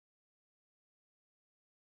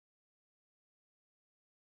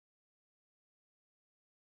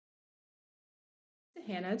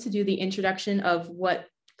Hannah to do the introduction of what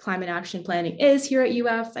climate action planning is here at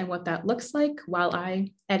UF and what that looks like while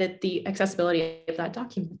I edit the accessibility of that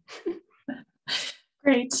document.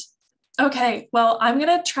 Great. Okay, well, I'm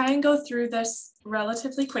going to try and go through this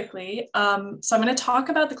relatively quickly. So I'm going to talk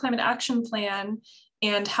about the climate action plan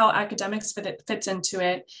and how academics fits into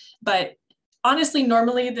it. But honestly,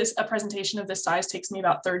 normally a presentation of this size takes me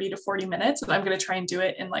about 30 to 40 minutes, and I'm going to try and do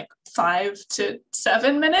it in like 5 to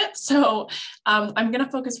 7 minutes. So I'm going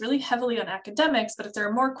to focus really heavily on academics, but if there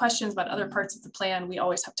are more questions about other parts of the plan, we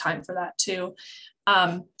always have time for that too.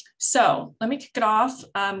 So let me kick it off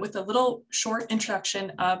with a little short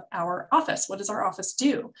introduction of our office. What does our office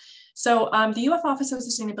do? So the UF Office of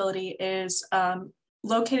Sustainability is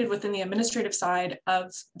located within the administrative side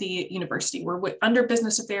of the university. We're under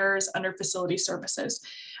business affairs, under facility services.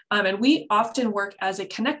 And we often work as a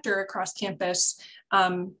connector across campus,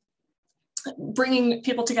 bringing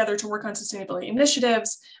people together to work on sustainability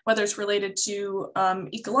initiatives, whether it's related to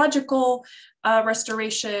ecological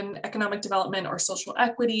restoration, economic development, or social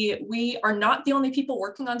equity. We are not the only people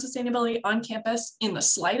working on sustainability on campus in the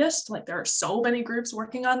slightest. Like, there are so many groups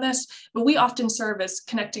working on this, but we often serve as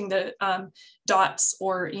connecting the dots,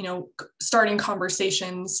 or starting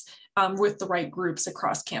conversations with the right groups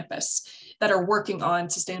across campus that are working on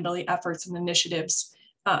sustainability efforts and initiatives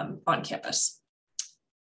on campus.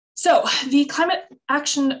 So the climate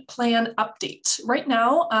action plan update. Right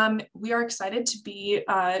now, we are excited to be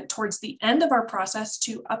towards the end of our process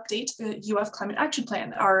to update the UF Climate Action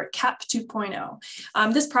Plan, our CAP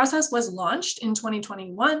 2.0. This process was launched in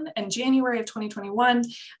 2021 and January of 2021,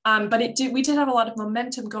 but we did have a lot of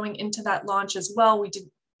momentum going into that launch as well. We did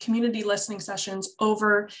community listening sessions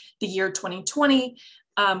over the year 2020.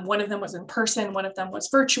 One of them was in person, one of them was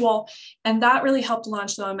virtual, and that really helped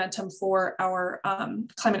launch the momentum for our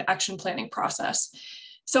climate action planning process.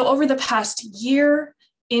 So over the past year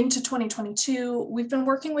into 2022, we've been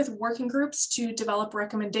working with working groups to develop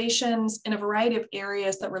recommendations in a variety of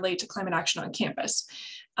areas that relate to climate action on campus.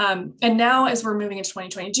 And now, as we're moving into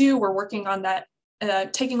 2022, we're working on that,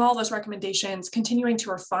 taking all those recommendations, continuing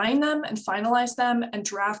to refine them and finalize them, and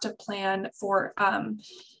draft a plan for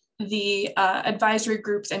the advisory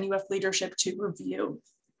groups and UF leadership to review.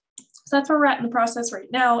 So that's where we're at in the process right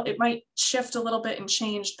now. It might shift a little bit and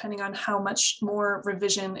change depending on how much more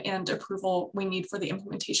revision and approval we need for the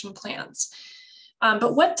implementation plans.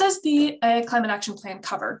 But what does the climate action plan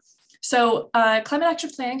cover? So climate action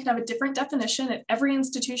plan can have a different definition at every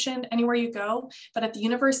institution, anywhere you go, but at the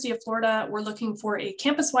University of Florida, we're looking for a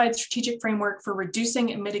campus-wide strategic framework for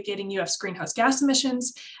reducing and mitigating UF's greenhouse gas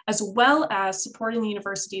emissions, as well as supporting the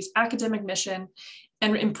university's academic mission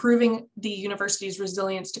and improving the university's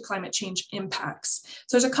resilience to climate change impacts.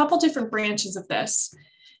 So there's a couple different branches of this.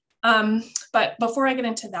 But before I get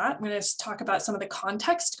into that, I'm going to talk about some of the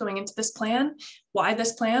context going into this plan. Why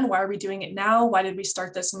this plan? Why are we doing it now? Why did we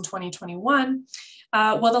start this in 2021?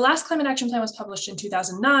 Well, the last climate action plan was published in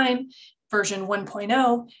 2009, version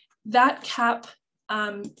 1.0. That CAP,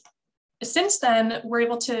 since then, we're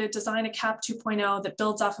able to design a CAP 2.0 that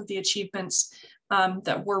builds off of the achievements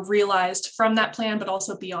that were realized from that plan, but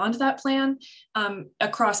also beyond that plan,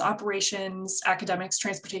 across operations, academics,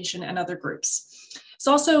 transportation, and other groups. It's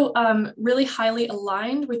also really highly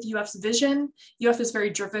aligned with UF's vision. UF is very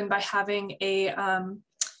driven by having a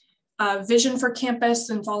vision for campus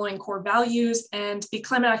and following core values, and the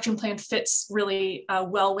climate action plan fits really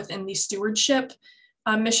well within the stewardship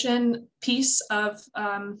mission piece of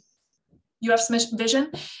UF's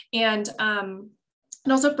vision. And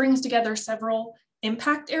it also brings together several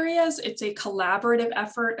impact areas. It's a collaborative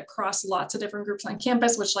effort across lots of different groups on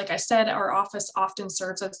campus, which, like I said, our office often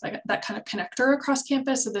serves as that kind of connector across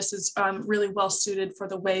campus. So this is really well suited for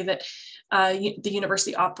the way that the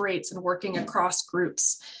university operates and working across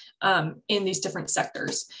groups in these different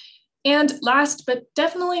sectors. And last, but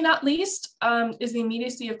definitely not least, is the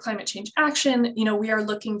immediacy of climate change action. We are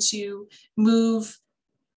looking to move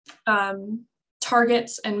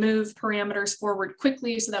targets and move parameters forward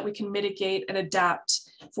quickly so that we can mitigate and adapt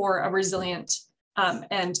for a resilient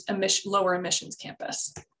and lower emissions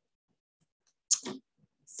campus.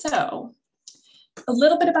 So a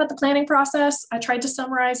little bit about the planning process. I tried to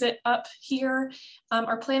summarize it up here.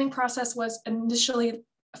 Our planning process was initially,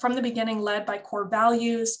 from the beginning, led by core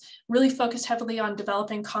values, really focused heavily on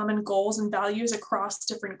developing common goals and values across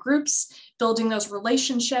different groups, building those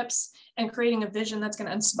relationships, and creating a vision that's going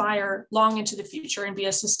to inspire long into the future and be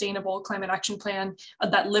a sustainable climate action plan,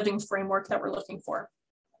 that living framework that we're looking for.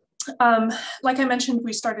 Like I mentioned,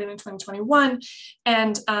 we started in 2021,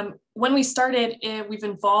 and when we started, we've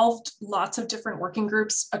involved lots of different working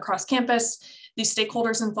groups across campus. These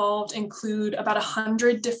stakeholders involved include about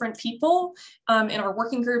 100 different people in our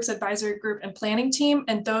working groups, advisory group, and planning team,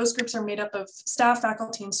 and those groups are made up of staff,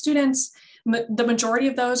 faculty, and students. The majority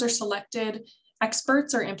of those are selected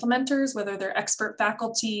experts or implementers, whether they're expert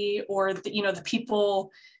faculty or the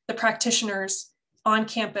people, the practitioners on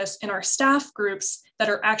campus in our staff groups that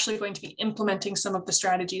are actually going to be implementing some of the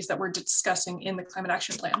strategies that we're discussing in the climate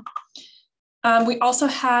action plan. We also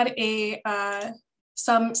had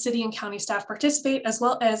some city and county staff participate, as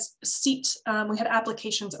well as we had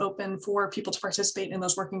applications open for people to participate in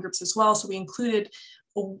those working groups as well. So we included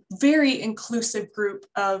a very inclusive group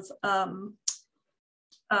of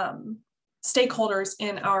stakeholders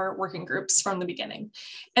in our working groups from the beginning.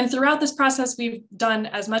 And throughout this process, we've done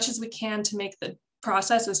as much as we can to make the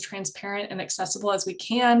process as transparent and accessible as we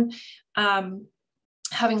can,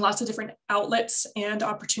 having lots of different outlets and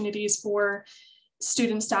opportunities for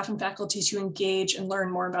students, staff, and faculty to engage and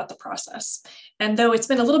learn more about the process. And though it's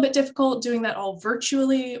been a little bit difficult doing that all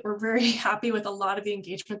virtually, we're very happy with a lot of the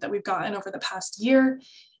engagement that we've gotten over the past year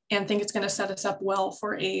and think it's going to set us up well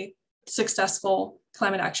for a successful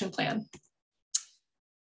climate action plan.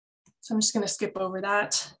 So I'm just going to skip over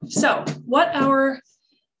that. So what our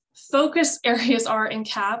focus areas are in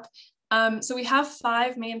CAP. So we have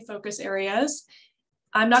 5 main focus areas.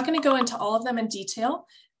 I'm not going to go into all of them in detail,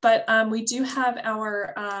 but we do have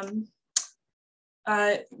our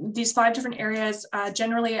these 5 different areas.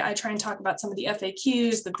 Generally, I try and talk about some of the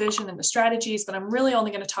FAQs, the vision, and the strategies, but I'm really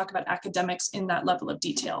only going to talk about academics in that level of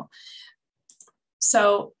detail.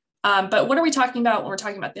 So but what are we talking about when we're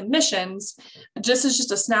talking about the emissions? This is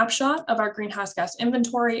just a snapshot of our greenhouse gas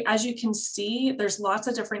inventory. As you can see, there's lots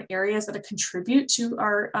of different areas that contribute to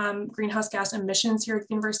our greenhouse gas emissions here at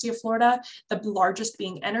the University of Florida, the largest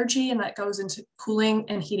being energy, and that goes into cooling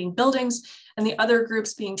and heating buildings, and the other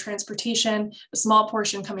groups being transportation, a small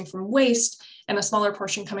portion coming from waste, and a smaller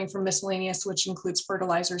portion coming from miscellaneous, which includes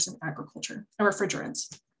fertilizers and agriculture and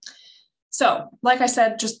refrigerants. So, like I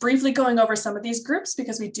said, just briefly going over some of these groups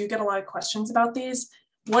because we do get a lot of questions about these.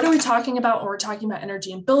 What are we talking about when we're talking about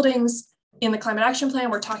energy in buildings? In the climate action plan,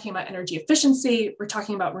 we're talking about energy efficiency. We're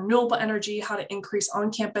talking about renewable energy, how to increase on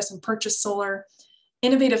campus and purchase solar,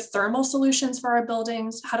 innovative thermal solutions for our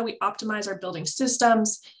buildings. How do we optimize our building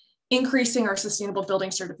systems? Increasing our sustainable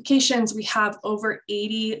building certifications. We have over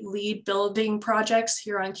 80 LEED building projects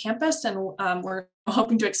here on campus, and we're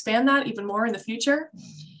hoping to expand that even more in the future.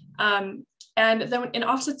 And then in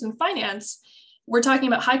offsets and finance, we're talking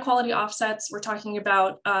about high quality offsets. We're talking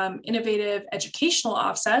about innovative educational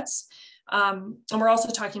offsets. And we're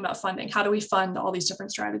also talking about funding. How do we fund all these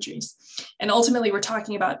different strategies? And ultimately, we're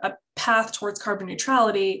talking about a path towards carbon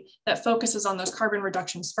neutrality that focuses on those carbon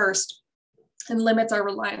reductions first and limits our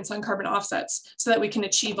reliance on carbon offsets so that we can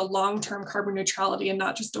achieve a long-term carbon neutrality and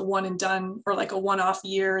not just a one and done or like a one-off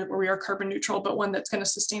year where we are carbon neutral, but one that's going to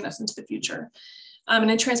sustain us into the future. And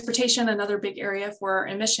in transportation, another big area for our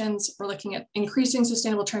emissions, we're looking at increasing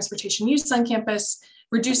sustainable transportation use on campus,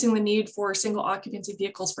 reducing the need for single occupancy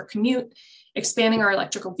vehicles for commute, expanding our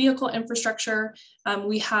electrical vehicle infrastructure.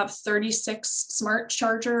 We have 36 smart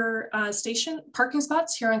charger station parking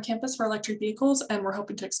spots here on campus for electric vehicles, and we're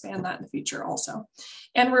hoping to expand that in the future also.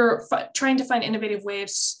 And we're trying to find innovative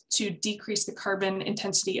ways to decrease the carbon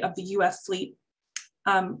intensity of the UF fleet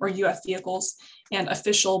or UF vehicles and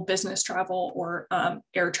official business travel or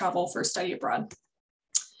air travel for study abroad.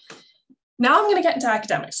 Now I'm going to get into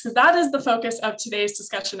academics because that is the focus of today's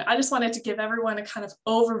discussion. I just wanted to give everyone a kind of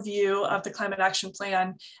overview of the climate action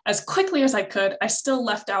plan as quickly as I could. I still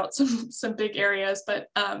left out some big areas, but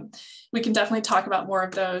we can definitely talk about more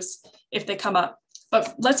of those if they come up.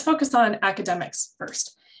 But let's focus on academics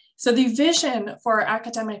first. So the vision for our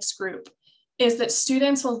academics group is that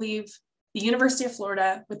students will leave the University of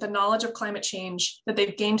Florida with the knowledge of climate change that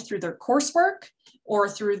they've gained through their coursework or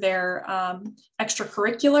through their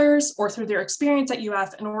extracurriculars or through their experience at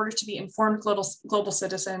UF in order to be informed global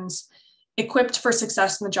citizens, equipped for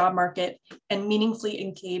success in the job market, and meaningfully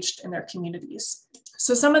engaged in their communities.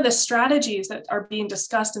 So some of the strategies that are being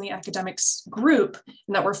discussed in the academics group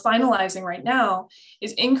and that we're finalizing right now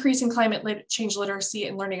is increasing climate change literacy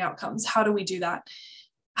and learning outcomes. How do we do that?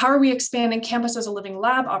 How are we expanding campus as a living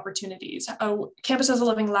lab opportunities? Campus as a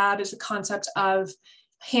living lab is a concept of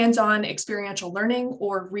hands-on experiential learning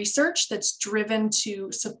or research that's driven to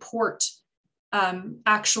support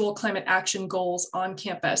actual climate action goals on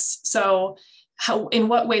campus. So in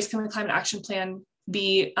what ways can the climate action plan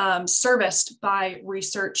be serviced by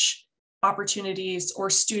research opportunities or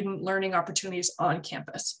student learning opportunities on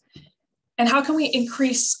campus? And how can we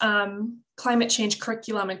increase climate change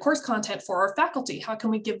curriculum and course content for our faculty? How can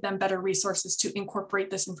we give them better resources to incorporate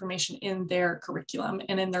this information in their curriculum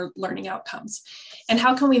and in their learning outcomes? And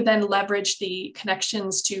how can we then leverage the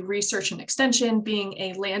connections to research and extension, being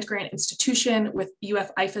a land-grant institution with UF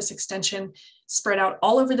IFAS extension spread out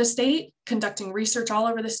all over the state, conducting research all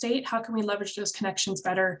over the state? How can we leverage those connections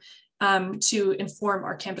better to inform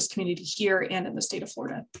our campus community here and in the state of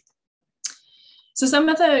Florida? So some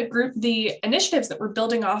of the initiatives that we're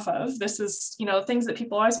building off of, this is, things that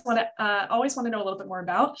people always want to know a little bit more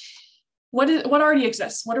about. What already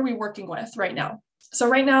exists? What are we working with right now? So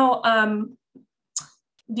right now,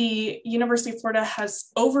 the University of Florida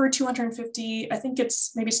has over 250, I think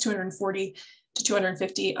it's 240 to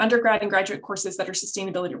 250 undergrad and graduate courses that are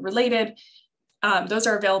sustainability related. Those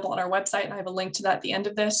are available on our website, and I have a link to that at the end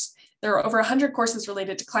of this. There are over 100 courses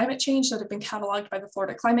related to climate change that have been cataloged by the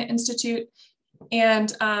Florida Climate Institute. And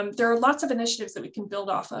there are lots of initiatives that we can build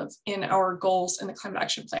off of in our goals in the Climate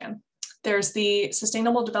Action Plan. There's the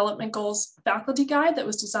Sustainable Development Goals faculty guide that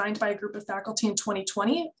was designed by a group of faculty in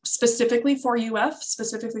 2020, specifically for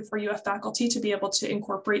UF faculty to be able to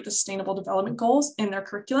incorporate the Sustainable Development Goals in their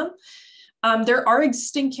curriculum. There are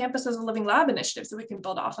existing Campus as a Living Lab initiatives that we can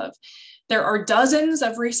build off of. There are dozens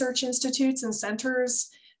of research institutes and centers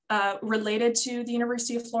related to the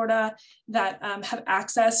University of Florida that have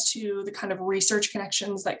access to the kind of research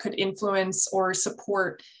connections that could influence or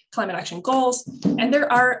support climate action goals. And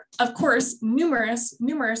there are, of course, numerous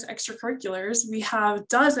extracurriculars. We have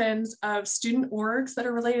dozens of student orgs that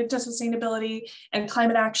are related to sustainability and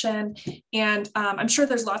climate action. And I'm sure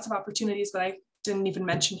there's lots of opportunities that I didn't even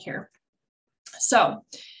mention here. So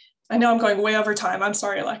I know I'm going way over time. I'm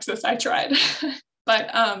sorry, Alexis, I tried.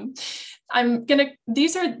 But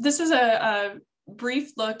this is a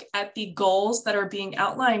brief look at the goals that are being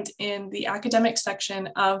outlined in the academic section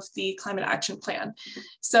of the Climate Action Plan.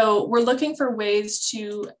 So we're looking for ways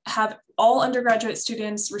to have all undergraduate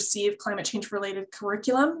students receive climate change related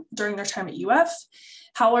curriculum during their time at UF.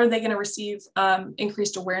 How are they going to receive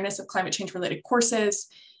increased awareness of climate change related courses?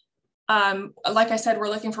 Like I said, we're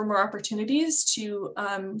looking for more opportunities to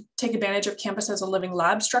take advantage of Campus as a Living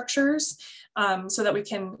Lab structures so that we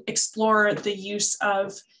can explore the use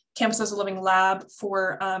of Campus as a Living Lab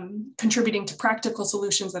for contributing to practical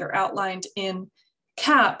solutions that are outlined in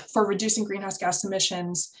CAP for reducing greenhouse gas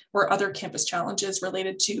emissions or other campus challenges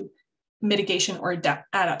related to mitigation or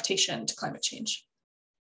adaptation to climate change.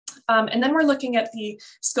 And then we're looking at the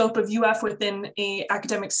scope of UF within an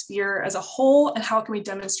academic sphere as a whole, and how can we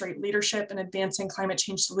demonstrate leadership in advancing climate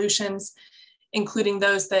change solutions, including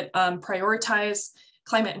those that prioritize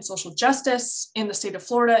climate and social justice in the state of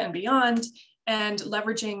Florida and beyond, and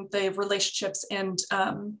leveraging the relationships and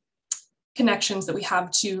connections that we have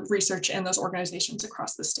to research and those organizations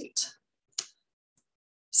across the state.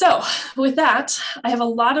 So with that, I have a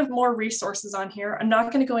lot of more resources on here. I'm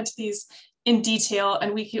not going to go into these in detail,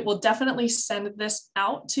 and we will definitely send this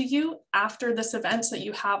out to you after this event so that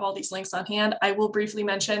you have all these links on hand. I will briefly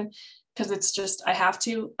mention, because it's just, I have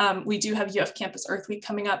to, we do have UF Campus Earth Week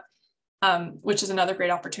coming up, which is another great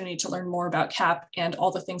opportunity to learn more about CAP and all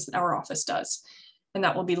the things that our office does. And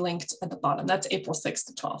that will be linked at the bottom. That's April 6th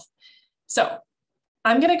to 12th. So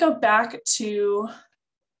I'm going to go back to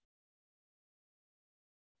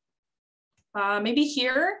maybe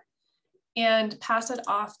here and pass it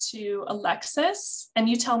off to Alexis. And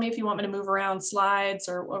you tell me if you want me to move around slides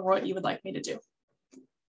or what you would like me to do.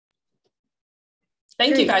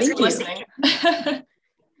 Thank you guys for listening. I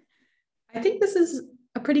think this is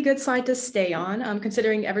a pretty good slide to stay on,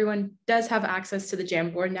 considering everyone does have access to the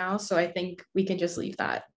Jamboard now. So I think we can just leave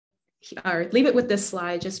that, or leave it with this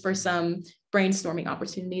slide just for some brainstorming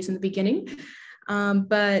opportunities in the beginning.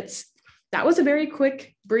 But that was a very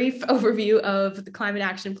quick, brief overview of the climate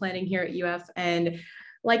action planning here at UF. And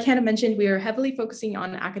like Hannah mentioned, we are heavily focusing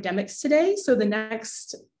on academics today. So the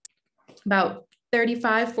next about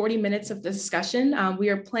 40 minutes of the discussion, we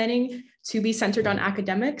are planning to be centered on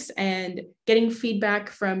academics and getting feedback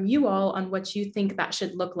from you all on what you think that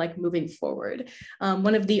should look like moving forward.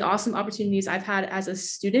 One of the awesome opportunities I've had as a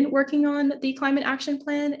student working on the climate action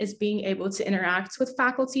plan is being able to interact with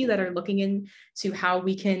faculty that are looking into how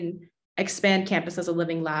we can expand Campus as a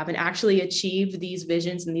Living Lab and actually achieve these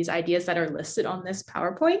visions and these ideas that are listed on this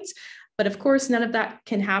PowerPoint. But of course, none of that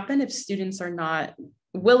can happen if students are not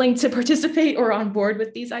willing to participate or on board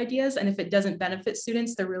with these ideas. And if it doesn't benefit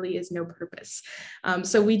students, there really is no purpose.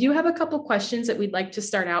 So we do have a couple questions that we'd like to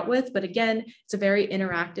start out with, but again, it's a very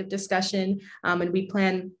interactive discussion and we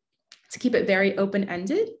plan to keep it very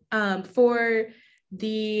open-ended. For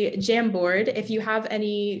the Jamboard, if you have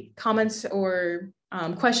any comments or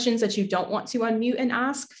questions that you don't want to unmute and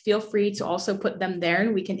ask, feel free to also put them there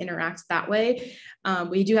and we can interact that way.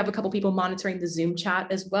 We do have a couple people monitoring the Zoom chat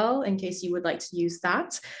as well in case you would like to use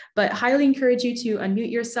that, but highly encourage you to unmute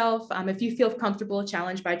yourself. If you feel comfortable,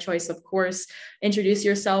 challenge by choice, of course, introduce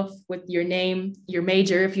yourself with your name, your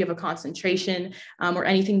major, if you have a concentration, or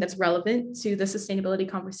anything that's relevant to the sustainability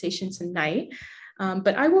conversation tonight.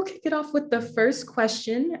 But I will kick it off with the first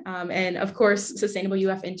question. And of course, Sustainable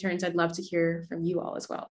UF interns, I'd love to hear from you all as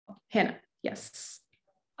well. Hannah, yes.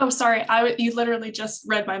 Oh, sorry. You literally just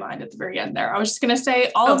read my mind at the very end there. I was just going to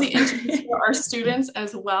say all of the interns are our students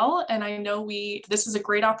as well. And I know this is a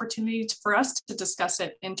great opportunity for us to discuss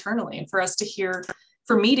it internally and for us to hear,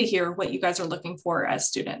 for me to hear what you guys are looking for as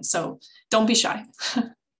students. So don't be shy.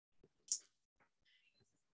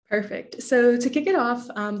 Perfect. So to kick it off,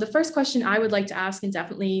 the first question I would like to ask and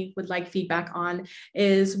definitely would like feedback on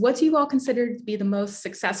is, what do you all consider to be the most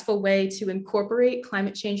successful way to incorporate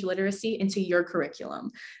climate change literacy into your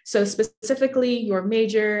curriculum? So specifically your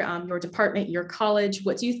major, your department, your college,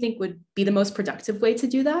 what do you think would be the most productive way to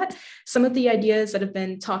do that? Some of the ideas that have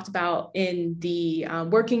been talked about in the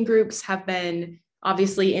working groups have been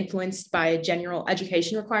obviously influenced by general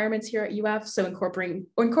education requirements here at UF. So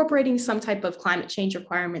incorporating some type of climate change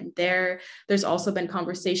requirement there. There's also been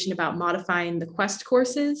conversation about modifying the Quest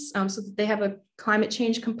courses so that they have a climate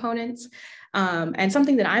change component. And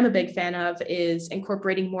something that I'm a big fan of is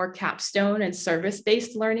incorporating more capstone and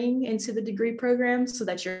service-based learning into the degree program so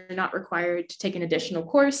that you're not required to take an additional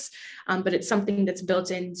course, but it's something that's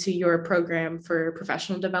built into your program for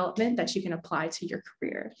professional development that you can apply to your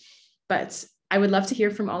career. But I would love to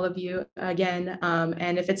hear from all of you again.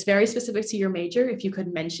 And if it's very specific to your major, if you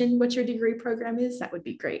could mention what your degree program is, that would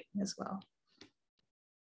be great as well.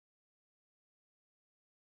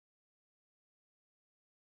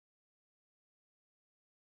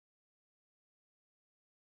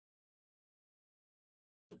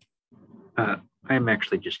 I'm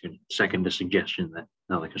actually just going to second the suggestion that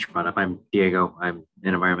Alex brought up. I'm Diego. I'm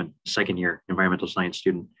an second year environmental science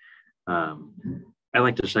student. I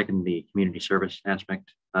like to second the community service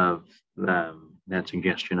aspect of that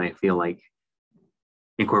suggestion. I feel like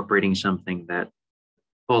incorporating something that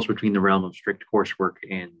falls between the realm of strict coursework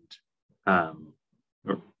and,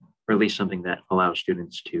 or at least something that allows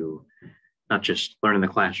students to not just learn in the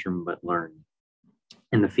classroom, but learn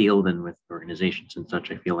in the field and with organizations and such.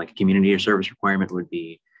 I feel like a community service requirement would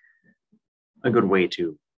be a good way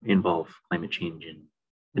to involve climate change in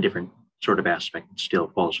a different sort of aspect that still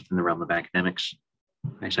falls within the realm of academics.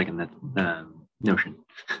 I second that notion.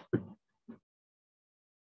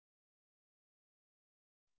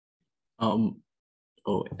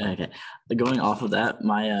 Okay. Going off of that,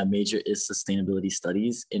 my major is sustainability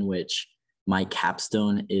studies, in which my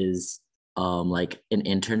capstone is like an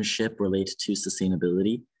internship related to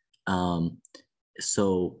sustainability.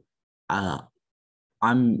 So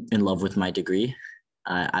I'm in love with my degree.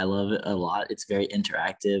 I love it a lot. It's very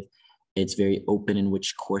interactive. It's very open in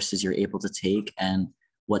which courses you're able to take and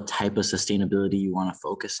what type of sustainability you want to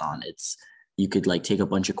focus on. You could like take a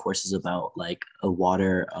bunch of courses about like a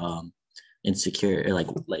water insecure, like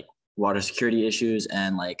water security issues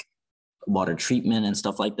and like water treatment and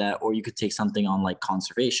stuff like that. Or you could take something on like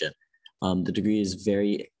conservation. The degree is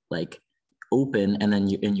very like open, and then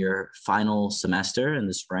in your final semester in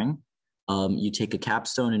the spring, you take a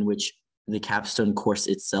capstone in which the capstone course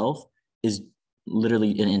itself is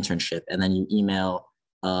literally an internship, and then you email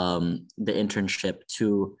the internship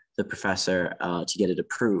to the professor to get it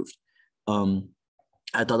approved. I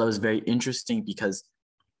thought that was very interesting because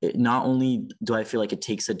not only do I feel like it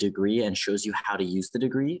takes a degree and shows you how to use the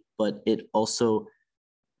degree, but it also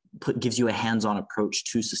gives you a hands-on approach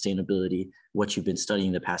to sustainability, what you've been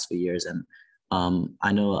studying the past few years. And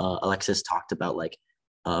I know Alexis talked about like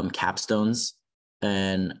capstones,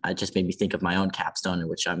 and it just made me think of my own capstone,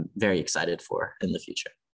 which I'm very excited for in the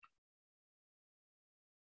future.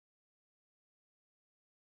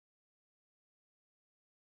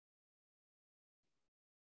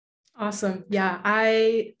 Awesome. Yeah,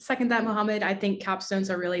 I second that, Mohammed. I think capstones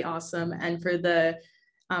are really awesome. And for the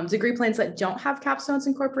degree plans that don't have capstones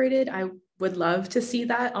incorporated, I would love to see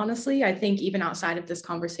that, honestly. I think even outside of this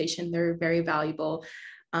conversation, they're very valuable.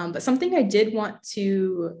 But something I did want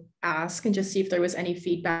to ask and just see if there was any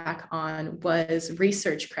feedback on was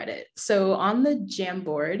research credit. So on the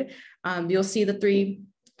Jamboard, you'll see the three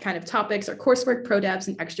kind of topics are coursework, pro-devs,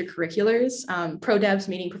 and extracurriculars. Pro-devs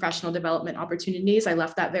meaning professional development opportunities. I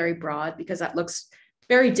left that very broad because that looks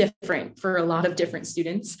very different for a lot of different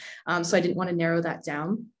students. So I didn't want to narrow that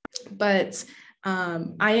down. But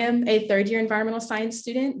I am a third-year environmental science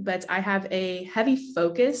student, but I have a heavy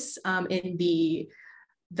focus in the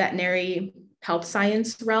veterinary health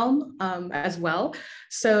science realm as well.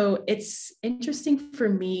 So it's interesting for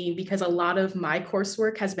me because a lot of my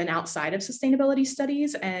coursework has been outside of sustainability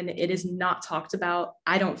studies, and it is not talked about,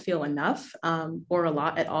 I don't feel, enough or a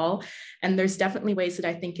lot at all. And there's definitely ways that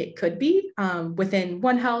I think it could be within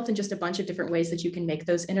One Health and just a bunch of different ways that you can make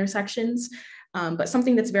those intersections. But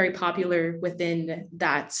something that's very popular within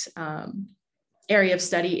that area of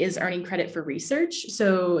study is earning credit for research.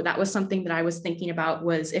 So that was something that I was thinking about,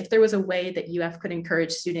 was if there was a way that UF could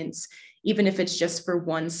encourage students, even if it's just for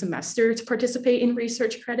one semester, to participate in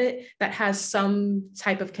research credit that has some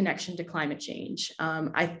type of connection to climate change.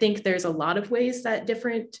 I think there's a lot of ways that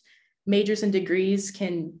different majors and degrees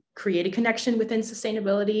can create a connection within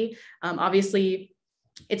sustainability. Obviously,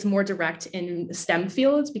 it's more direct in STEM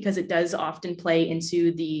fields because it does often play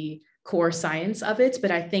into the core science of it. But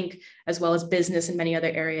I think as well as business and many other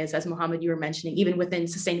areas, as Mohammed, you were mentioning, even within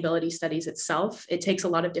sustainability studies itself, it takes a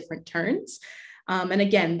lot of different turns. And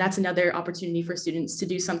again, that's another opportunity for students to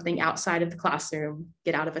do something outside of the classroom,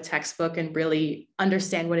 get out of a textbook and really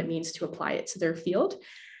understand what it means to apply it to their field.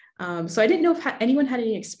 So I didn't know if anyone had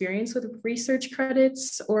any experience with research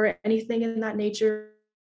credits or anything in that nature.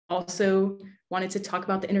 Also wanted to talk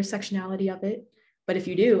about the intersectionality of it. But if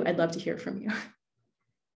you do, I'd love to hear from you.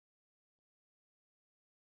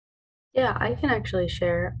 Yeah, I can actually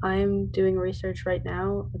share. I'm doing research right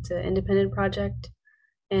now. It's an independent project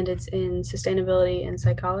and it's in sustainability and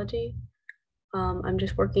psychology. I'm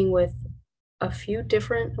just working with I'm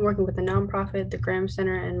working with a nonprofit, the Graham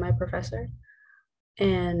Center, and my professor.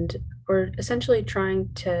 And we're essentially trying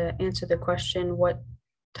to answer the question, what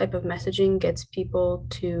type of messaging gets people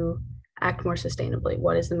to act more sustainably?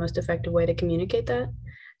 What is the most effective way to communicate that?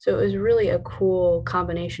 So it was really a cool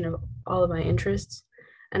combination of all of my interests.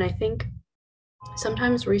 And I think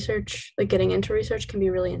sometimes research, like getting into research, can be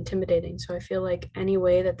really intimidating. So I feel like any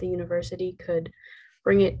way that the university could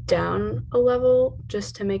bring it down a level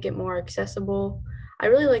just to make it more accessible. I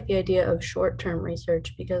really like the idea of short-term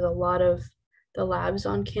research because a lot of the labs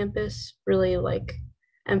on campus really like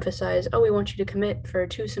emphasize, oh, we want you to commit for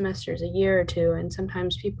 2 semesters, a year or two. And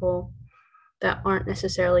sometimes people that aren't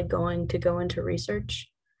necessarily going to go into research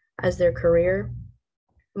as their career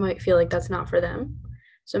might feel like that's not for them.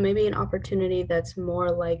 So maybe an opportunity that's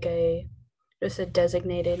more like just a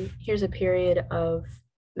designated, here's a period of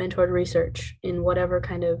mentored research in whatever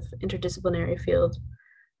kind of interdisciplinary field.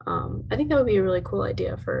 I think that would be a really cool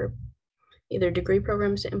idea for either degree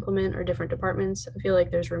programs to implement or different departments. I feel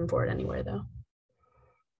like there's room for it anywhere though.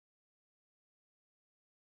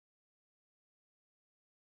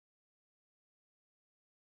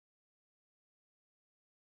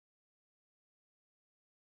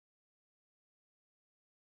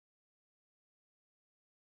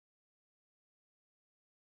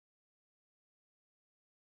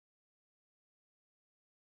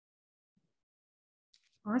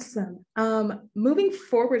 Awesome. Moving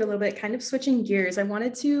forward a little bit, kind of switching gears, I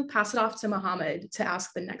wanted to pass it off to Mohammed to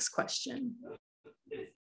ask the next question.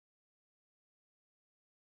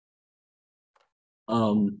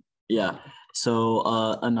 Yeah. So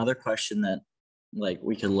another question that like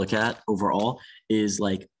we could look at overall is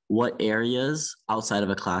like what areas outside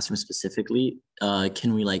of a classroom specifically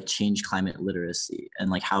can we like change climate literacy, and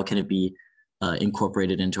like how can it be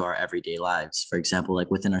incorporated into our everyday lives? For example,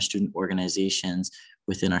 like within our student organizations,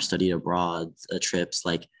 within our study abroad trips,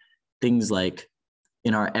 like things like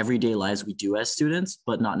in our everyday lives we do as students,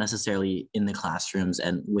 but not necessarily in the classrooms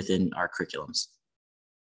and within our curriculums.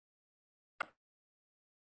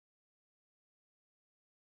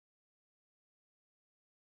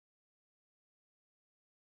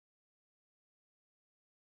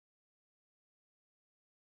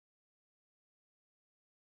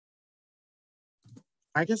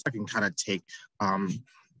 I guess I can kind of take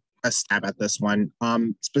a stab at this one.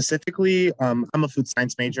 Specifically, I'm a food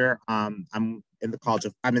science major. I'm in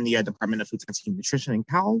the Department of Food Science and Nutrition in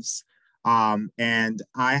CALS. And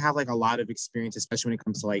I have like a lot of experience, especially when it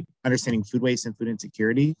comes to like understanding food waste and food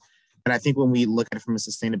insecurity. And I think when we look at it from a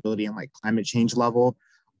sustainability and like climate change level,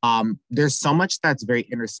 there's so much that's very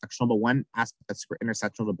intersectional, but one aspect that's super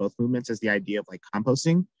intersectional to both movements is the idea of like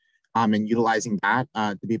composting. And utilizing that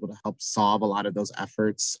to be able to help solve a lot of those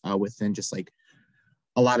efforts within just like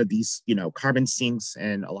a lot of these, carbon sinks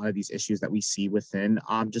and a lot of these issues that we see within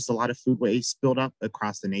just a lot of food waste buildup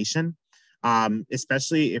across the nation,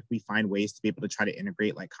 especially if we find ways to be able to try to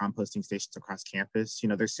integrate like composting stations across campus.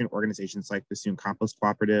 There's student organizations like the Student Compost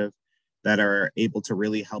Cooperative that are able to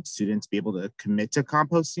really help students be able to commit to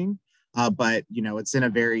composting. But, it's in a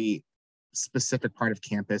very specific part of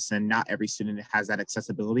campus, and not every student has that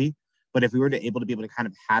accessibility. But if we were to able to be able to kind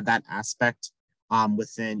of have that aspect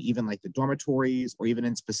within even like the dormitories or even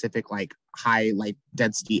in specific like high like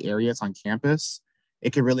density areas on campus,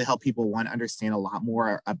 it can really help people understand a lot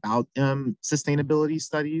more about sustainability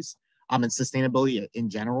studies and sustainability in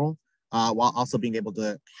general, while also being able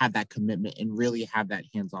to have that commitment and really have that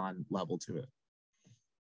hands-on level to it.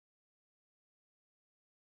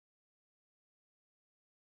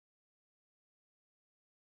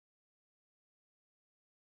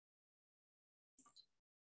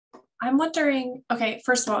 I'm wondering, okay,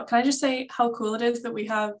 first of all, can I just say how cool it is that we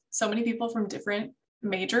have so many people from different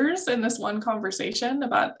majors in this one conversation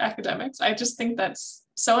about academics? I just think that's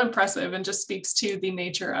so impressive and just speaks to the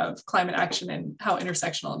nature of climate action and how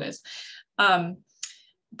intersectional it is.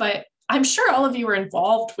 But I'm sure all of you are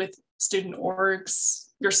involved with student orgs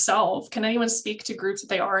yourself. Can anyone speak to groups that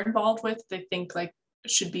they are involved with they think like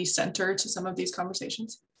should be center to some of these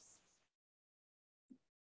conversations?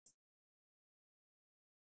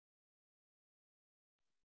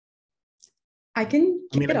 I can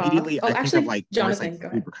kick it off. Immediately, Oh, I actually, think of like Jonathan, go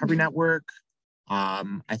Food ahead. Recovery Network.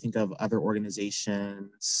 I think of other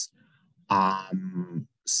organizations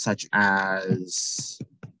such as,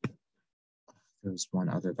 there's one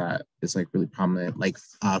other that is like really prominent, like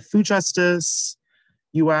Food Justice,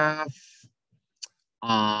 UF,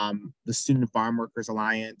 the Student Farm Workers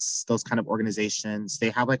Alliance, those kind of organizations. They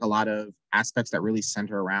have like a lot of aspects that really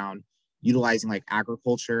center around utilizing like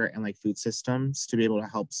agriculture and like food systems to be able to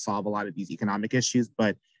help solve a lot of these economic issues,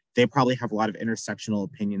 but they probably have a lot of intersectional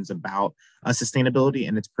opinions about sustainability.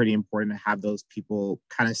 And it's pretty important to have those people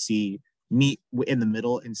kind of meet in the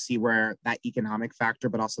middle and see where that economic factor,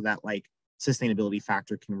 but also that like sustainability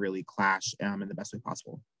factor can really clash in the best way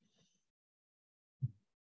possible.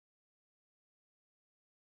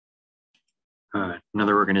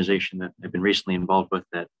 Another organization that I've been recently involved with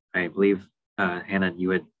that I believe, Hannah,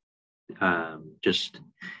 you had just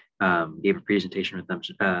gave a presentation with them,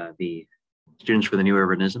 the Students for the New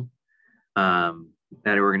Urbanism.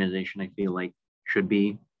 That organization I feel like should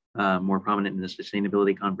be more prominent in the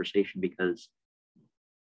sustainability conversation, because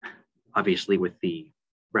obviously with the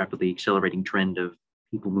rapidly accelerating trend of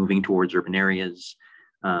people moving towards urban areas,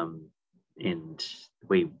 and the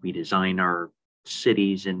way we design our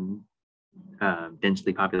cities and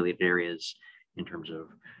densely populated areas in terms of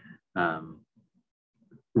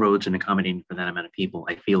roads and accommodating for that amount of people,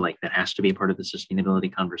 I feel like that has to be part of the sustainability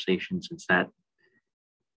conversation, since that,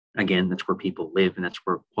 again, that's where people live and that's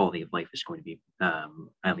where quality of life is going to be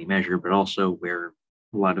highly measured, but also where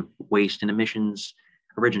a lot of waste and emissions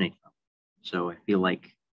originate from. So I feel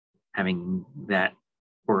like having that,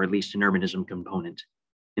 or at least an urbanism component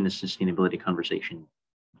in the sustainability conversation,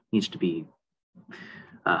 needs to be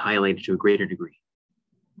highlighted to a greater degree.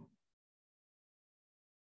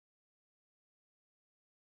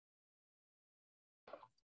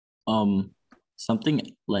 Something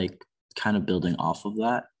like kind of building off of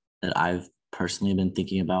that I've personally been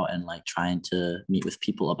thinking about and like trying to meet with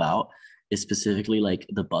people about is specifically like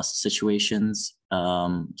the bus situations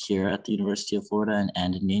here at the University of Florida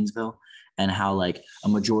and in Gainesville, and how like a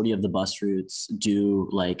majority of the bus routes do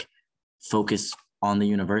like focus on the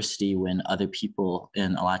university when other people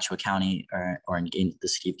in Alachua County or in the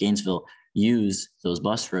city of Gainesville use those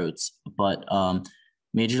bus routes. But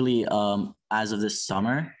majorly as of this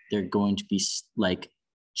summer, they're going to be like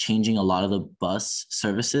changing a lot of the bus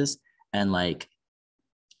services, and like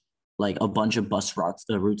a bunch of bus routes,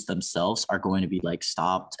 the routes themselves are going to be like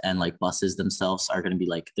stopped, and like buses themselves are going to be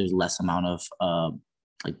like, there's less amount of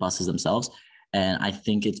like buses themselves. And I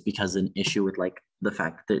think it's because an issue with like the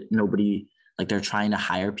fact that nobody, like they're trying to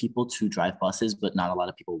hire people to drive buses, but not a lot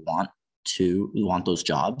of people want those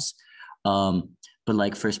jobs. But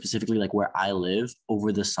like for specifically like where I live,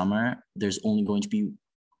 over the summer, there's only going to be,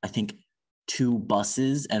 I think, 2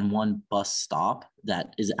 buses and 1 bus stop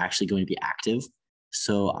that is actually going to be active.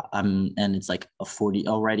 So and it's like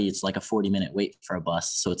it's like a 40-minute wait for a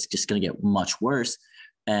bus. So it's just going to get much worse.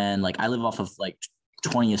 And like I live off of like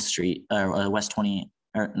 20th Street or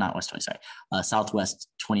Southwest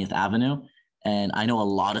 20th Avenue. And I know a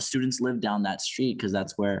lot of students live down that street because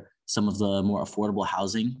that's where some of the more affordable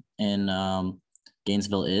housing in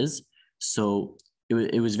Gainesville is. So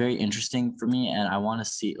it was very interesting for me. And I want to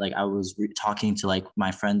see, like, I was talking to like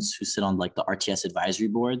my friends who sit on like the RTS advisory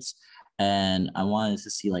boards. And I wanted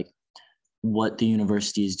to see like what the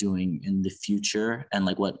university is doing in the future, and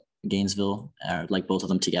like what Gainesville, like both of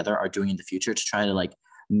them together, are doing in the future to try to like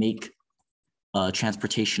make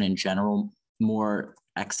transportation in general more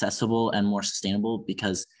accessible and more sustainable.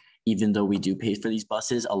 Because even though we do pay for these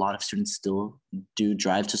buses, a lot of students still do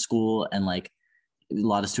drive to school, and like a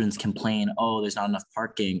lot of students complain, oh, there's not enough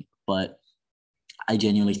parking. But I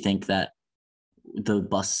genuinely think that the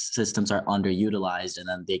bus systems are underutilized, and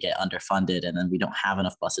then they get underfunded, and then we don't have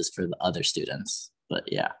enough buses for the other students. But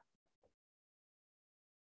yeah.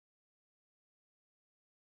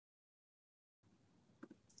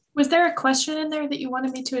 Was there a question in there that you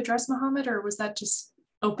wanted me to address, Mohammed, or was that just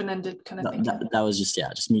open-ended kind of thing? That was just, yeah,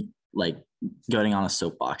 just me like going on a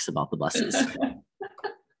soapbox about the buses.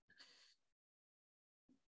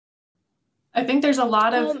 I think there's a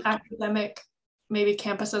lot of academic, maybe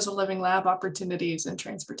campus as a living lab opportunities in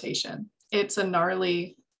transportation. It's a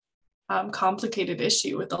gnarly, complicated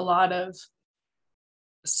issue with a lot of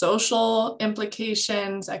social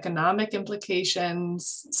implications, economic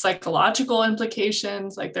implications, psychological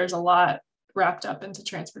implications. Like there's a lot wrapped up into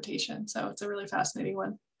transportation. So it's a really fascinating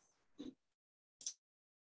one.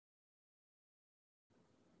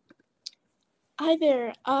 Hi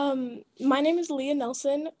there. My name is Leah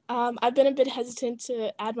Nelson. I've been a bit hesitant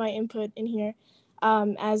to add my input in here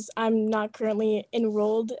as I'm not currently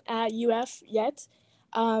enrolled at UF yet,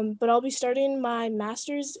 but I'll be starting my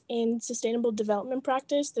master's in sustainable development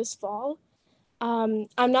practice this fall. I'm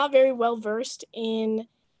not very well versed in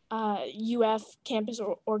UF campus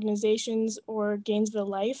organizations or Gainesville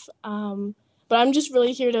life, but I'm just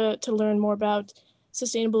really here to learn more about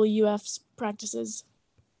sustainable UF's practices.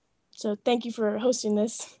 So thank you for hosting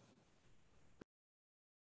this.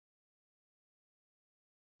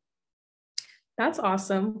 That's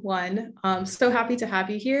awesome. One, so happy to have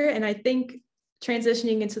you here. And I think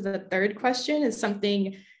transitioning into the third question is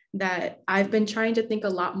something that I've been trying to think a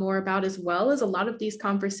lot more about, as well as a lot of these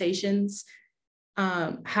conversations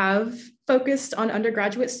have focused on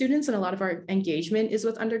undergraduate students, and a lot of our engagement is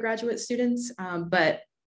with undergraduate students. But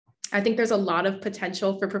I think there's a lot of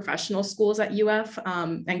potential for professional schools at UF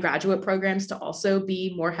and graduate programs to also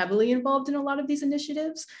be more heavily involved in a lot of these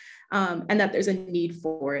initiatives, and that there's a need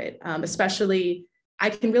for it. Especially, I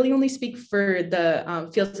can really only speak for the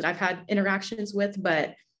fields that I've had interactions with,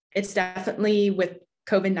 but it's definitely with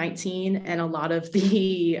COVID-19 and a lot of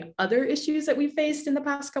the other issues that we faced in the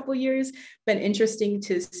past couple of years, been interesting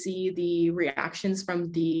to see the reactions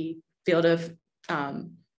from the field of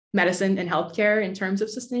medicine and healthcare in terms of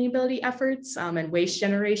sustainability efforts and waste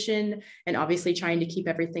generation, and obviously trying to keep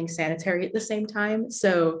everything sanitary at the same time.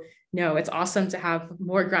 So no, it's awesome to have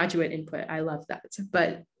more graduate input. I love that.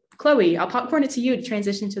 But Chloe, I'll popcorn it to you to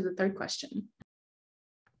transition to the third question.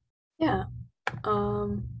 Yeah.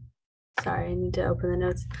 Sorry, I need to open the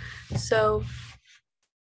notes. So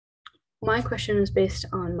my question is based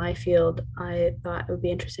on my field. I thought it would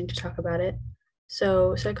be interesting to talk about it.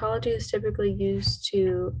 So psychology is typically used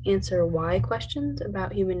to answer why questions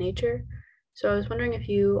about human nature. So I was wondering if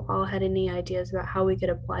you all had any ideas about how we could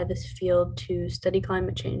apply this field to study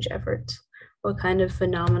climate change efforts. What kind of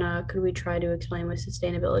phenomena could we try to explain with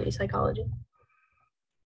sustainability psychology?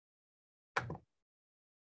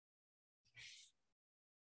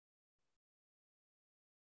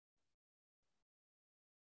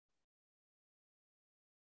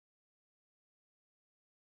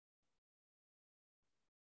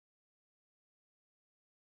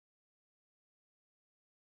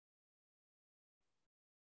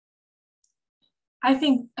 I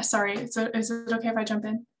think, sorry, so is it okay if I jump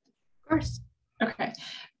in? Of course. Okay.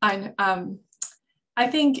 I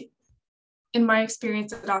think in my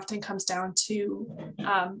experience, it often comes down to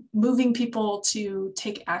moving people to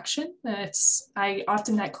take action. And I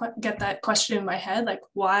often get that question in my head, like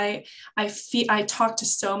why I talk to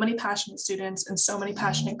so many passionate students and so many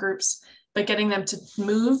passionate groups, but getting them to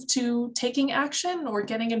move to taking action or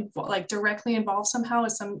getting directly involved somehow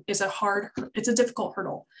is a difficult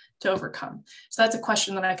hurdle to overcome. So that's a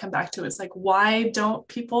question that I come back to. It's like, why don't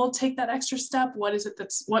people take that extra step?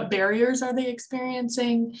 What barriers are they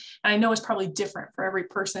experiencing? And I know it's probably different for every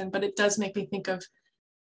person, but it does make me think of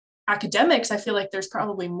academics. I feel like there's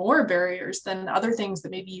probably more barriers than other things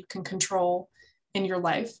that maybe you can control in your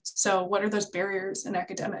life. So what are those barriers in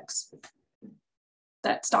academics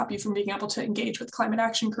that stop you from being able to engage with climate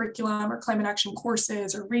action curriculum or climate action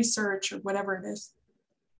courses or research or whatever it is?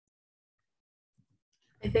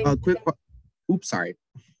 I think oops, sorry.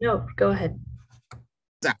 No, go ahead.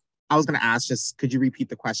 I was going to ask, just could you repeat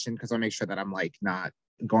the question? Because I'll make sure that I'm like not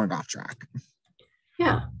going off track.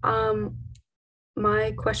 Yeah.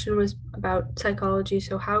 My question was about psychology.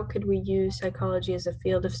 So how could we use psychology as a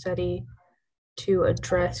field of study to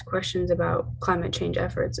address questions about climate change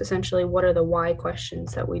efforts? Essentially, what are the why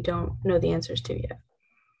questions that we don't know the answers to yet?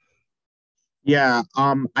 Yeah,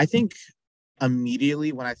 I think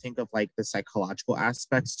immediately when I think of like the psychological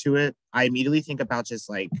aspects to it, I immediately think about just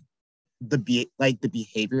like the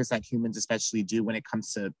behaviors that humans especially do when it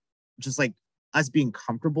comes to just like us being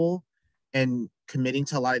comfortable and committing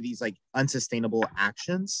to a lot of these like unsustainable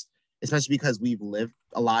actions, especially because we've lived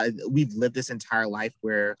this entire life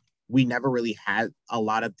where we never really had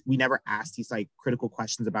we never asked these like critical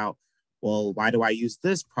questions about, well, why do I use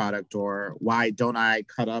this product, or why don't I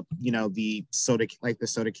cut up, the soda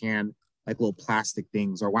can, like little plastic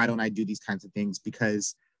things, or why don't I do these kinds of things?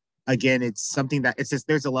 Because again, it's something that it's just,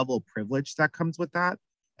 there's a level of privilege that comes with that.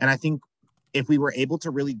 And I think if we were able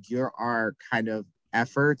to really gear our kind of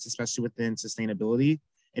efforts, especially within sustainability,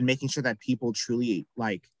 and making sure that people truly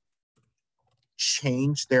like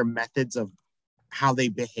change their methods of how they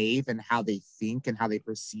behave and how they think and how they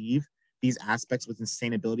perceive these aspects within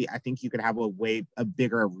sustainability, I think you could have a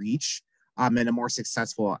bigger reach and a more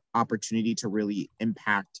successful opportunity to really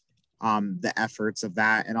impact the efforts of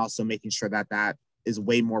that, and also making sure that that is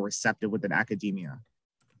way more receptive within academia.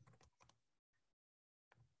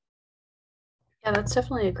 Yeah, that's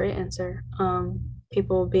definitely a great answer.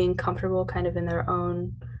 People being comfortable kind of in their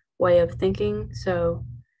own way of thinking. So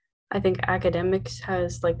I think academics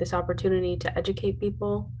has like this opportunity to educate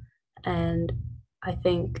people. And I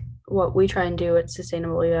think what we try and do at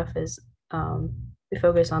Sustainable UF is we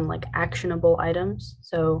focus on like actionable items.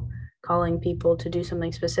 So calling people to do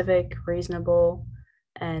something specific, reasonable,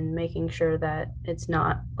 and making sure that it's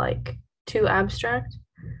not like too abstract.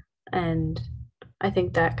 And I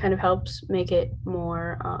think that kind of helps make it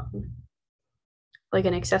more like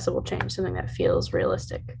an accessible change, something that feels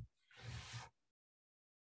realistic.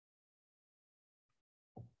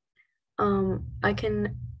 I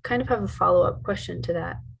can kind of have a follow-up question to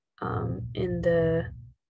that in the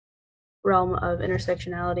realm of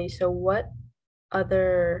intersectionality. So what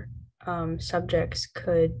other subjects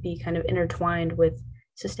could be kind of intertwined with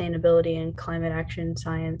sustainability and climate action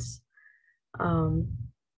science?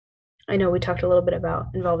 I know we talked a little bit about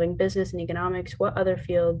involving business and economics. What other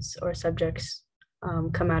fields or subjects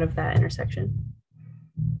come out of that intersection?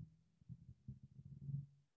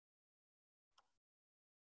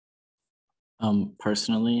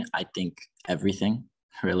 Personally, I think everything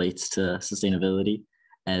relates to sustainability,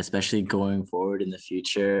 and especially going forward in the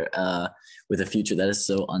future, with a future that is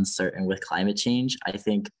so uncertain with climate change. I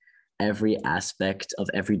think every aspect of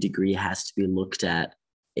every degree has to be looked at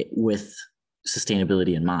with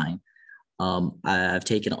sustainability in mind. I've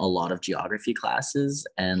taken a lot of geography classes,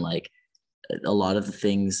 and like a lot of the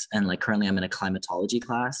things, and like currently I'm in a climatology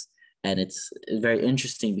class, and it's very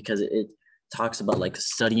interesting because it talks about like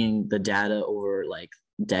studying the data over like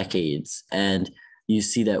decades, and you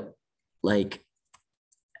see that like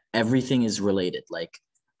everything is related, like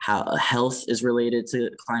how health is related to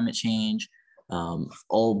climate change,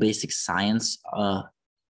 all basic science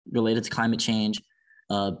related to climate change.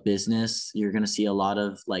 Business, you're going to see a lot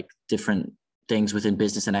of like different things within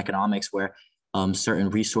business and economics where certain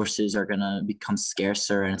resources are going to become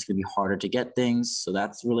scarcer and it's going to be harder to get things. So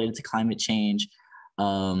that's related to climate change.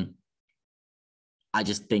 I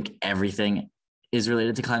just think everything is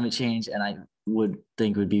related to climate change, and I would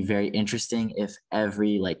think it would be very interesting if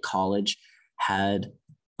every like college had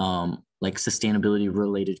like sustainability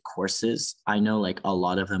related courses. I know like a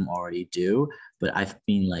lot of them already do, but I've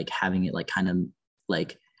been like having it like kind of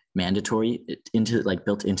like mandatory into like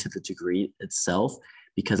built into the degree itself,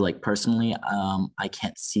 because like personally I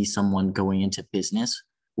can't see someone going into business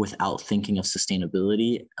without thinking of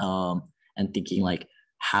sustainability and thinking like,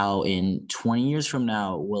 how in 20 years from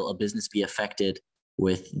now will a business be affected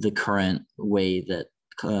with the current way that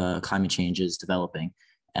climate change is developing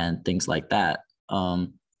and things like that.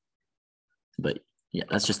 But yeah,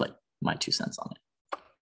 that's just like my 2 cents on it.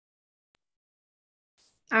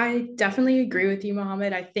 I definitely agree with you,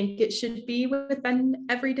 Mohammed. I think it should be within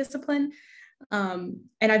every discipline. And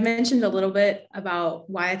I've mentioned a little bit about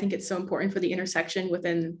why I think it's so important for the intersection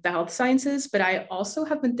within the health sciences, but I also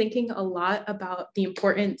have been thinking a lot about the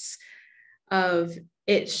importance of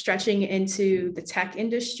it stretching into the tech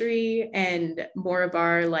industry and more of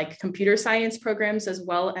our like computer science programs, as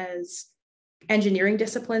well as engineering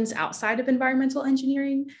disciplines outside of environmental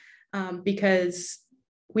engineering, because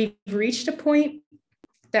we've reached a point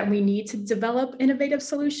that we need to develop innovative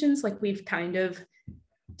solutions. Like we've kind of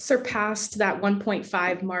surpassed that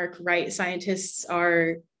 1.5 mark, right? Scientists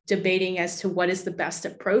are debating as to what is the best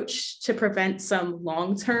approach to prevent some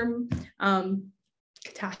long-term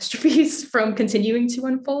catastrophes from continuing to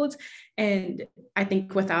unfold. And I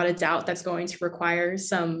think without a doubt, that's going to require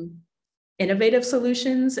some innovative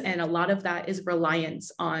solutions. And a lot of that is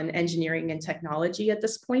reliance on engineering and technology at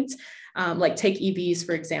this point. Like take EVs,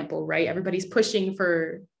 for example, right? Everybody's pushing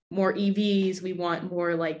for more EVs. We want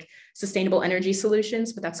more like sustainable energy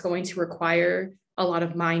solutions, but that's going to require a lot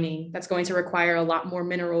of mining. That's going to require a lot more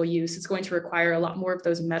mineral use. It's going to require a lot more of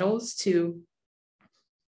those metals to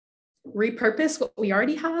repurpose what we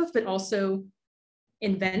already have, but also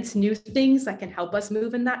invent new things that can help us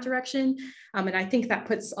move in that direction. And I think that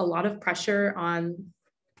puts a lot of pressure on,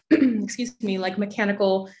 excuse me, like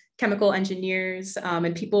mechanical, chemical engineers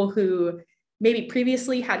and people who maybe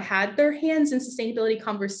previously had their hands in sustainability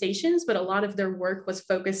conversations, but a lot of their work was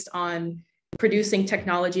focused on producing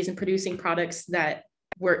technologies and producing products that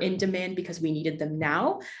were in demand because we needed them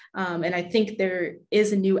now. And I think there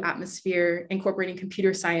is a new atmosphere incorporating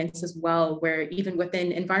computer science as well, where even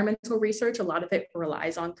within environmental research, a lot of it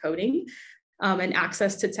relies on coding and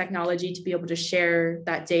access to technology to be able to share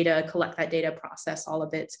that data, collect that data, process all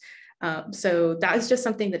of it. So that is just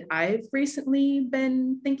something that I've recently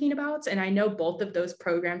been thinking about. And I know both of those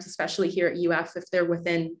programs, especially here at UF, if they're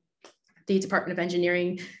within the Department of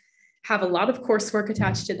Engineering, have a lot of coursework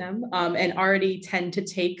attached to them and already tend to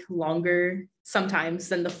take longer sometimes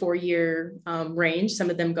than the 4-year range. Some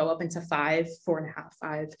of them go up into 5, 4.5,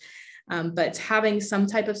 5. But having some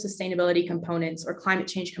type of sustainability components or climate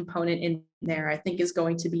change component in there, I think is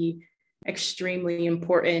going to be extremely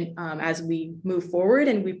important as we move forward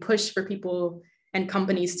and we push for people and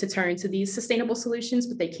companies to turn to these sustainable solutions,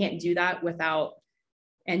 but they can't do that without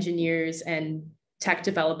engineers and tech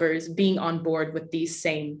developers being on board with these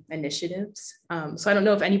same initiatives. So I don't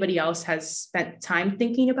know if anybody else has spent time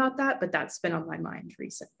thinking about that, but that's been on my mind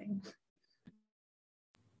recently.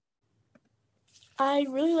 I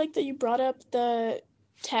really like that you brought up the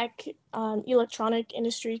tech electronic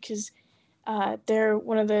industry because they're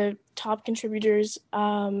one of the top contributors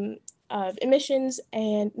of emissions,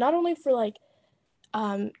 and not only for like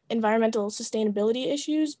environmental sustainability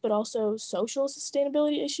issues, but also social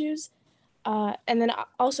sustainability issues. And then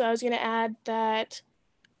also I was going to add that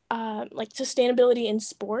like sustainability in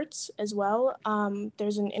sports as well.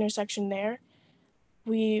 There's an intersection there.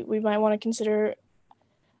 We might want to consider,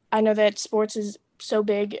 I know that sports is so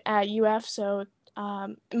big at UF, so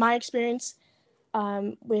my experience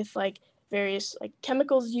with like various like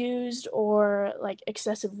chemicals used or like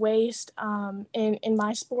excessive waste in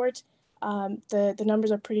my sport, the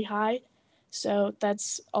numbers are pretty high. So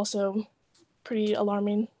that's also pretty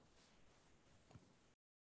alarming.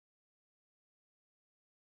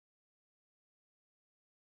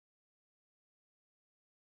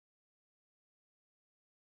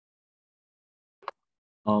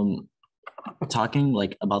 Talking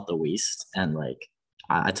like about the waste and like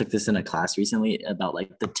I took this in a class recently about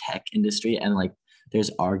like the tech industry, and like there's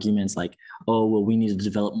arguments like, oh well, we need to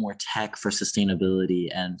develop more tech for sustainability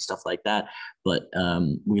and stuff like that, but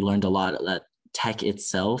we learned a lot that tech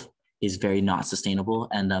itself is very not sustainable,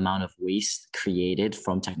 and the amount of waste created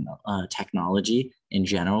from technology in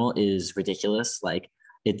general is ridiculous. Like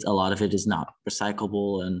it's a lot of it is not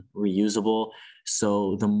recyclable and reusable.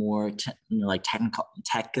 So the more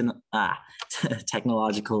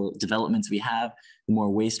technological developments we have, the more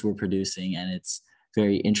waste we're producing. And it's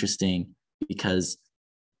very interesting because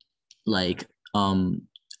like a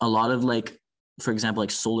lot of like, for example, like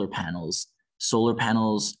solar panels,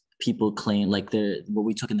 people claim like what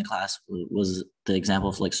we took in the class was the example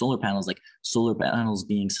of like solar panels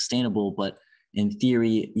being sustainable, but in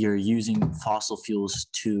theory, you're using fossil fuels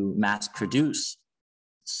to mass produce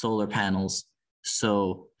solar panels.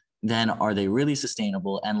 So then are they really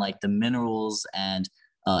sustainable? And like the minerals and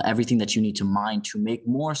everything that you need to mine to make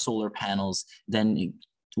more solar panels, then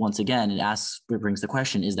once again, it brings the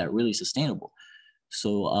question, is that really sustainable?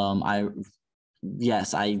 So I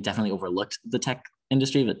definitely overlooked the tech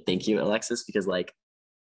industry, but thank you, Alexis, because like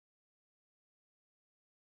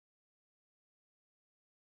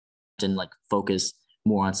and like focus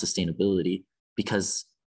more on sustainability, because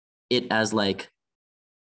it as like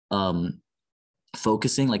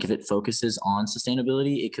focusing, like if it focuses on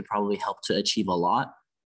sustainability, it could probably help to achieve a lot.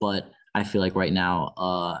 But I feel like right now,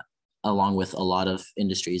 along with a lot of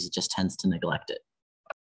industries, it just tends to neglect it.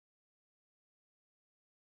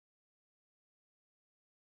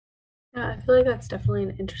 Yeah, I feel like that's definitely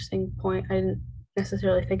an interesting point. I didn't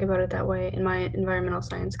necessarily think about it that way. In my environmental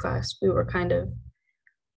science class,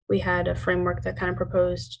 we had a framework that kind of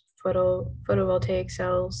proposed photovoltaic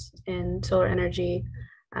cells and solar energy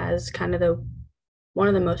as kind of one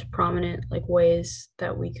of the most prominent like ways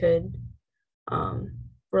that we could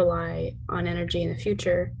rely on energy in the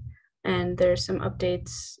future. And there's some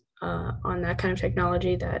updates on that kind of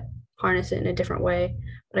technology that harness it in a different way.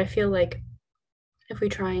 But I feel like if we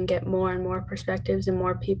try and get more and more perspectives and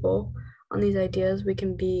more people on these ideas, we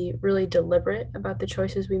can be really deliberate about the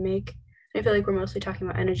choices we make. I feel like we're mostly talking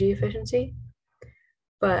about energy efficiency,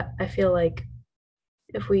 but I feel like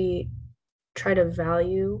if we try to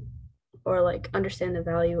value or like understand the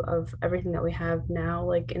value of everything that we have now,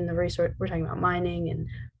 like in the resource, we're talking about mining and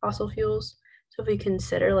fossil fuels. So if we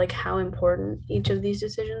consider like how important each of these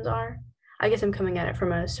decisions are, I guess I'm coming at it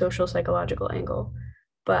from a social psychological angle,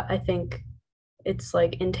 but I think it's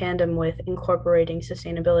like in tandem with incorporating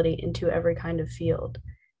sustainability into every kind of field.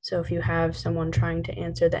 So if you have someone trying to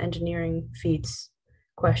answer the engineering feats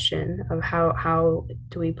question of how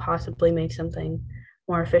do we possibly make something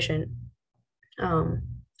more efficient, um,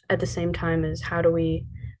 at the same time as how do we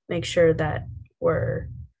make sure that we're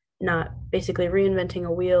not basically reinventing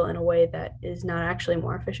a wheel in a way that is not actually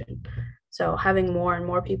more efficient. So having more and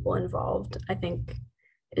more people involved, I think,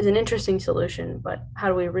 is an interesting solution. But how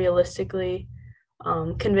do we realistically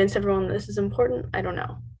convince everyone this is important? I don't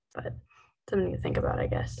know, but something to think about, I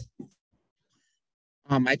guess.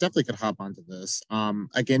 I definitely could hop onto this.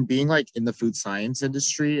 Again, being like in the food science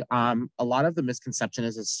industry, a lot of the misconception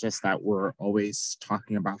is it's just that we're always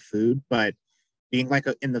talking about food, but being like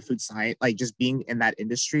in the food science, like just being in that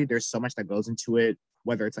industry, there's so much that goes into it,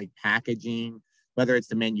 whether it's like packaging, whether it's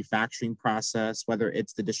the manufacturing process, whether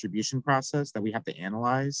it's the distribution process that we have to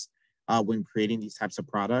analyze when creating these types of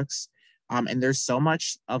products. And there's so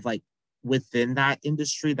much of like within that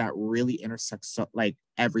industry that really intersects like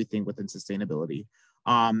everything within sustainability,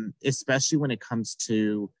 especially when it comes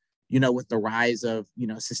to, with the rise of,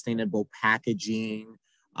 sustainable packaging,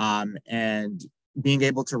 and being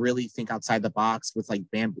able to really think outside the box with like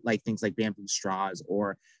things like bamboo straws,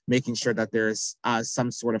 or making sure that there's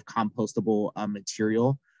some sort of compostable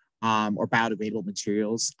material, or biodegradable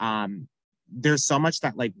materials. There's so much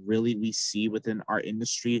that like really we see within our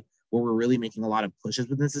industry where we're really making a lot of pushes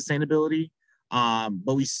within sustainability.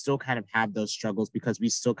 But we still kind of have those struggles because we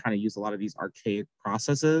still kind of use a lot of these archaic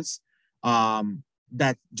processes,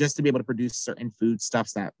 that just to be able to produce certain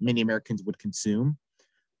foodstuffs that many Americans would consume.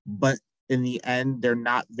 But in the end, they're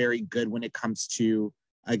not very good when it comes to,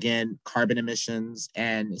 again, carbon emissions,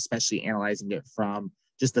 and especially analyzing it from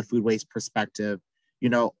just the food waste perspective.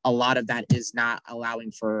 A lot of that is not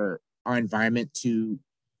allowing for our environment to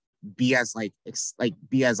be as I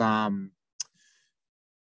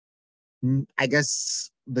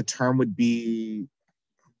guess the term would be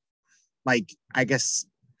like, I guess,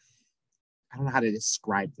 I don't know how to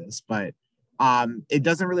describe this, but it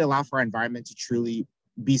doesn't really allow for our environment to truly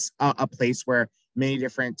be a place where many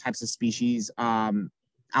different types of species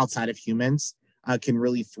outside of humans can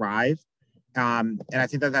really thrive. And I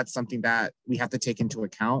think that that's something that we have to take into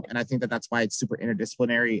account. And I think that that's why it's super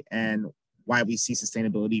interdisciplinary, and why we see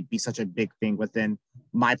sustainability be such a big thing within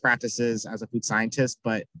my practices as a food scientist,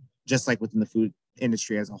 but just like within the food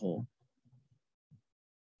industry as a whole.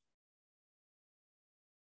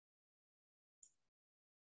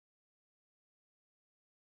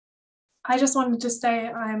 I just wanted to say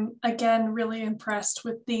I'm again really impressed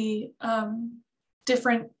with the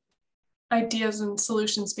different ideas and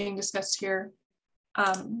solutions being discussed here.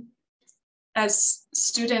 As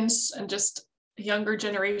students and just a younger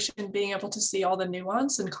generation, being able to see all the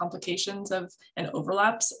nuance and complications of and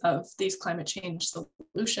overlaps of these climate change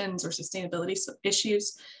solutions or sustainability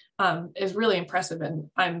issues is really impressive. And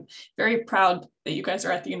I'm very proud that you guys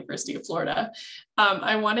are at the University of Florida.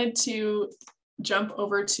 I wanted to jump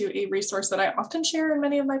over to a resource that I often share in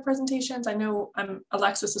many of my presentations. I know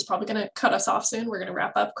Alexis is probably going to cut us off soon. We're going to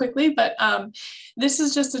wrap up quickly, but this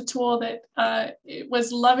is just a tool that it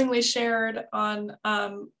was lovingly shared on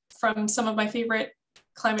from some of my favorite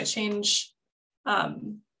climate change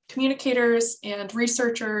communicators and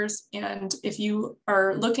researchers. And if you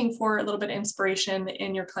are looking for a little bit of inspiration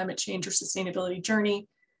in your climate change or sustainability journey,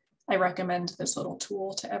 I recommend this little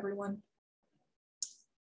tool to everyone.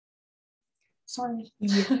 Sorry.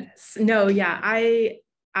 Yes. No, yeah, I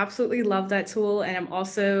absolutely love that tool. And I'm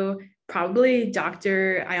also probably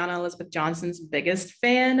Dr. Ayanna Elizabeth Johnson's biggest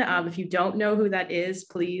fan. If you don't know who that is,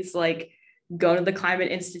 please go to the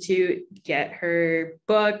Climate Institute, get her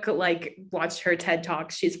book, watch her TED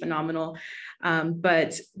Talks. She's phenomenal.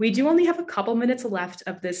 But we do only have a couple minutes left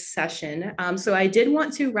of this session. So I did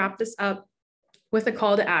want to wrap this up with a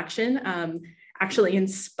call to action. actually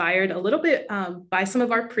inspired a little bit by some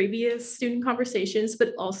of our previous student conversations,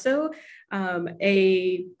 but also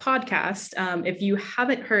a podcast. If you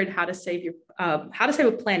haven't heard How to Save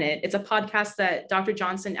a Planet, it's a podcast that Dr.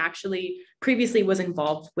 Johnson actually previously was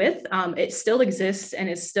involved with. It still exists and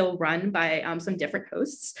is still run by some different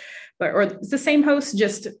hosts, or it's the same host,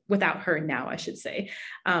 just without her now, I should say.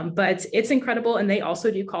 But it's incredible, and they also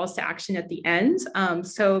do calls to action at the end.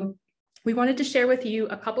 So we wanted to share with you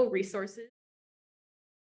a couple resources.